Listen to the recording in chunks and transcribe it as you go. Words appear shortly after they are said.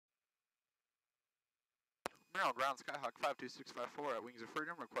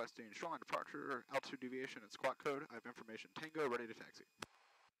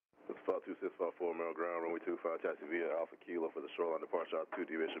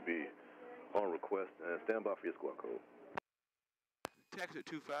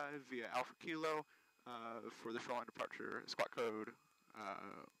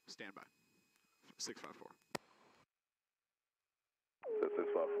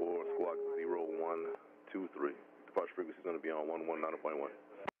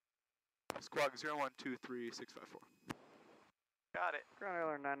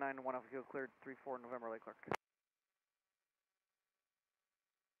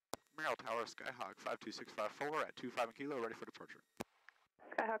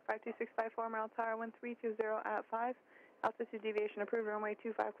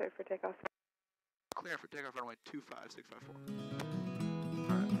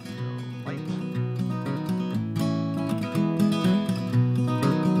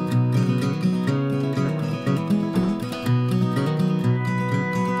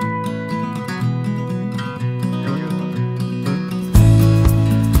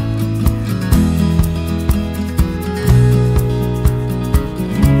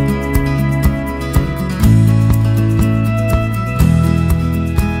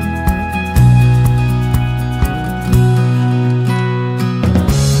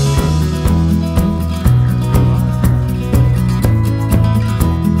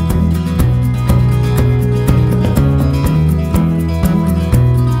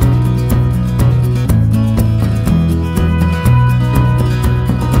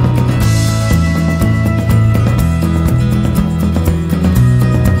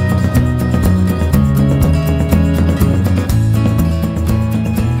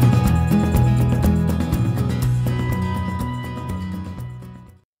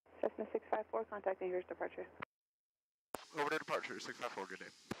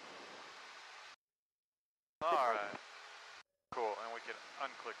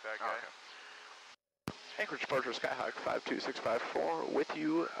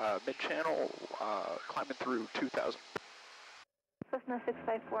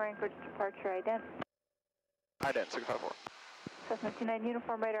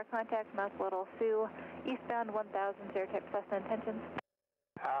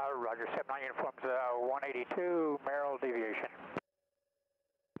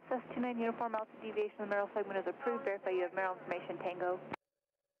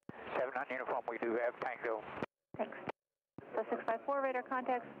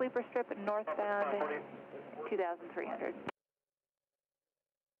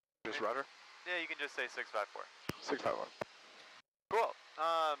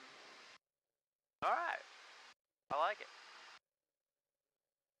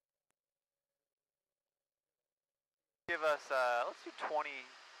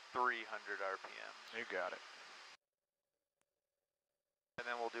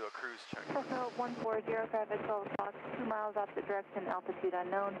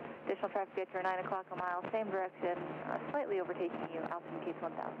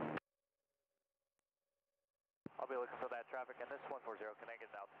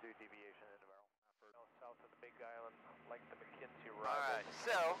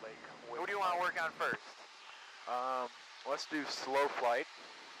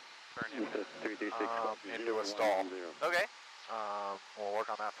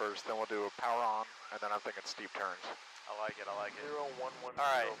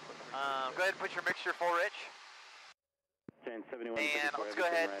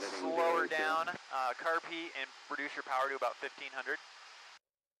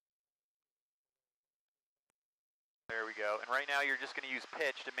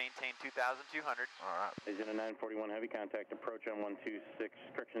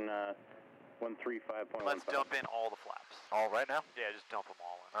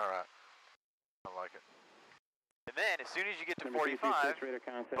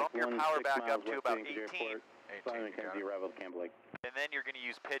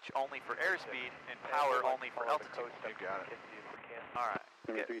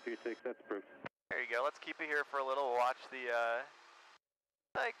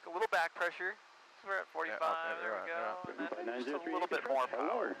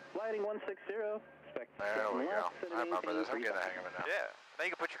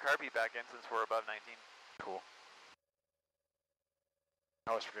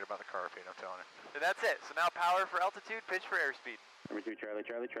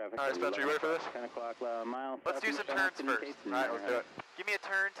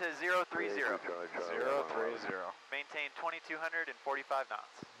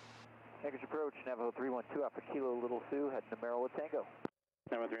Anchorage approach, Navajo 312 Alpha Kilo Little Sioux, heading to Merrill with Tango.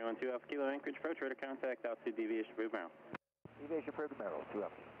 Navajo 312 Alpha Kilo, Anchorage approach, radar contact, altitude deviation approved, Merrill. Deviation approved, Merrill, 2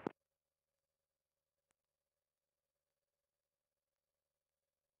 Alpha.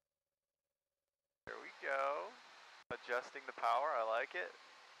 There we go. Adjusting the power, I like it.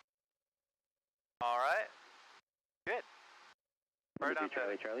 All right. Good. Right on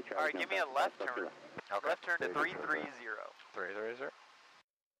Charlie, Charlie. Charlie. All right, give me a left turn. Okay. Left turn to 330. 330.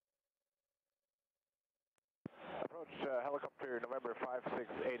 Approach helicopter November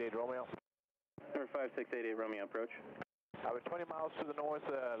 5688 Romeo. Number 5688 Romeo approach. I've been 20 miles to the north,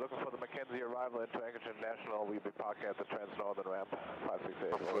 looking for the Mackenzie arrival into Anchorage International. We'll be parking at the Trans-Northern ramp, 568.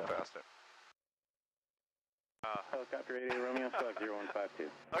 I'll flip past it. Helicopter 88 Romeo, select 0152.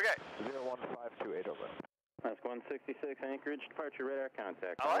 Okay. 01528 over. That's 166 Anchorage, departure radar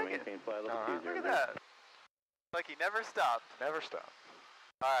contact. I like it. Maintain flight level 200. Look at that. Like he never stopped. Never stop.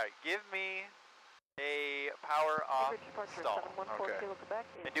 All right, give me a power off stall. Okay.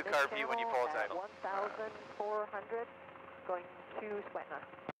 And do carb view when you pull a title. 1,400, going to Swetna.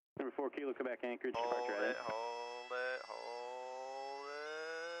 Number 4 Kilo, Quebec Anchorage, Hold departure it, radar. hold it, hold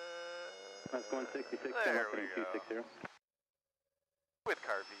it. That's 166, There we go. 260. With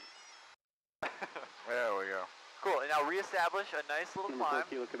carb view. There we go. Cool, and now reestablish a nice little Number climb. 4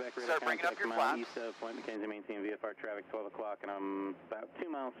 Kilo, Quebec radar Start bringing up contact, your a mile flaps. east of Point Mackenzie, maintain VFR traffic 12 o'clock, and I'm about 2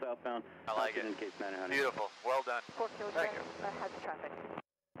 miles southbound. I like it. Indicates 900. Beautiful, well done. 4 Thank kilograms, has traffic.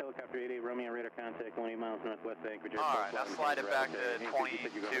 Helicopter 88 Romeo radar contact, 20 miles northwest of Anchorage. All right, now slide it back to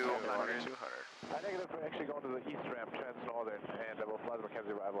 200. 2200. I think we're actually going to the east ramp, Trans-Northern, and we'll fly the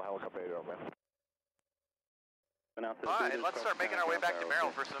Mackenzie arrival helicopter 8 over. All right, let's start making our way back to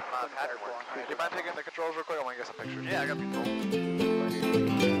Merrill for some pattern work. Do you mind taking the controls real quick? I want to get some pictures. Yeah, I got control.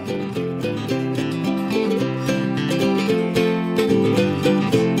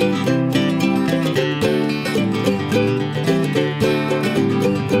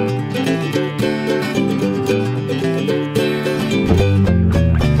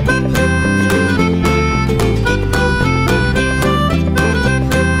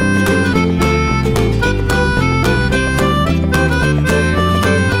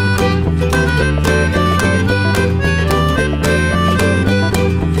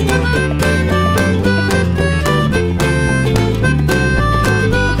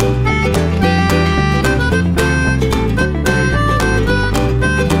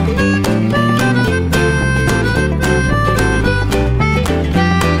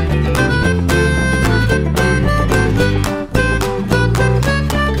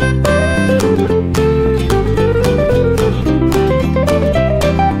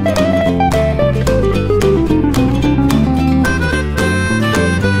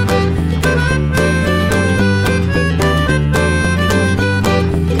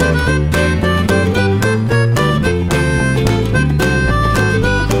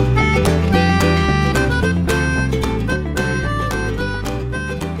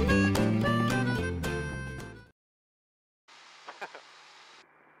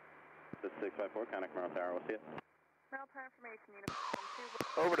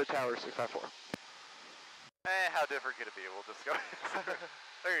 Over to tower 654. How different could it be? We'll just go.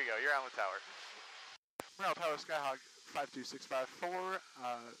 There you go, you're on with tower. Merrill Tower Skyhawk 52654,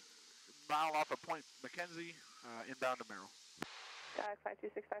 mile off of Point Mackenzie, inbound to Merrill. Skyhawk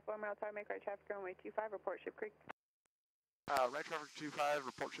 52654, Merrill Tower, make right traffic runway 25, report Ship Creek. Right traffic 25,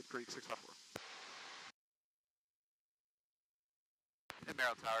 report Ship Creek 654. And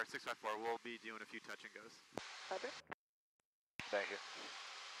Merrill Tower 654, we'll be doing a few touch and goes. Roger. Thank you.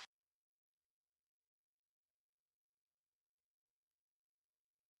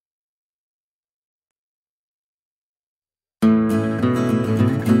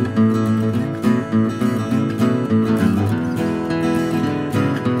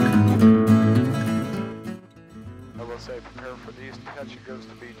 I will say, prepare for these touch and goes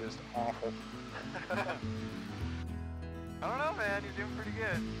to be just awful. I don't know, man. You're doing pretty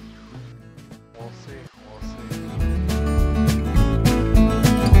good. We'll see. We'll see.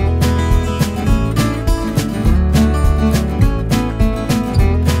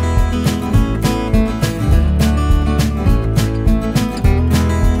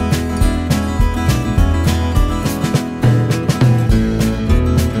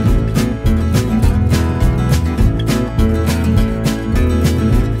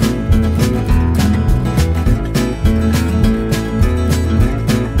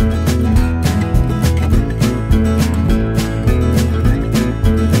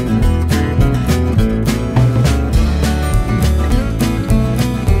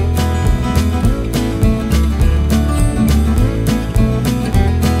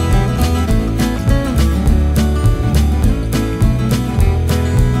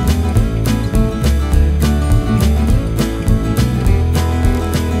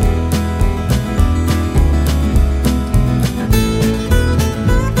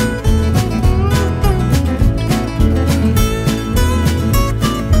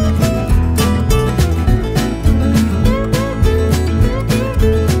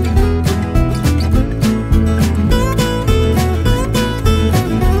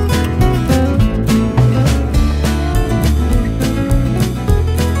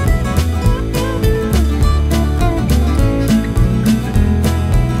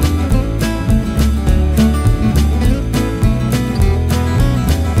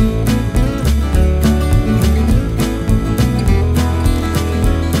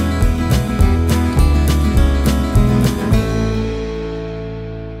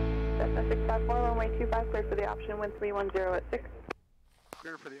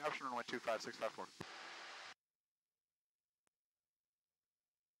 option runway 25654.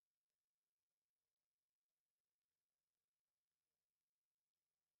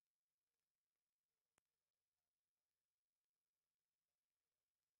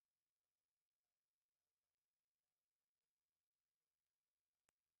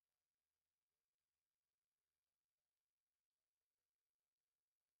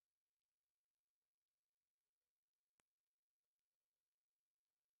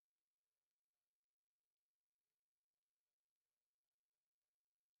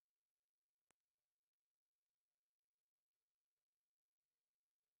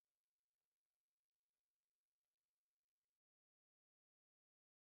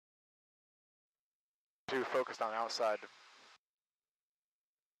 Too focused on outside.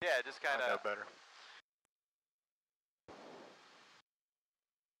 Yeah, just kind I know of. better.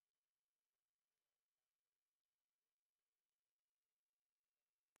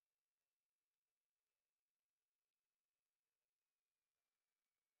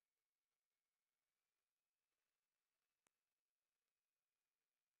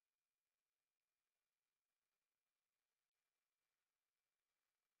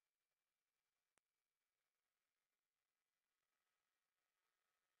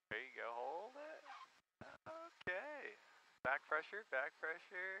 There you go, hold it. Okay. Back pressure, back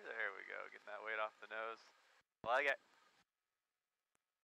pressure. There we go, getting that weight off the nose. Like it.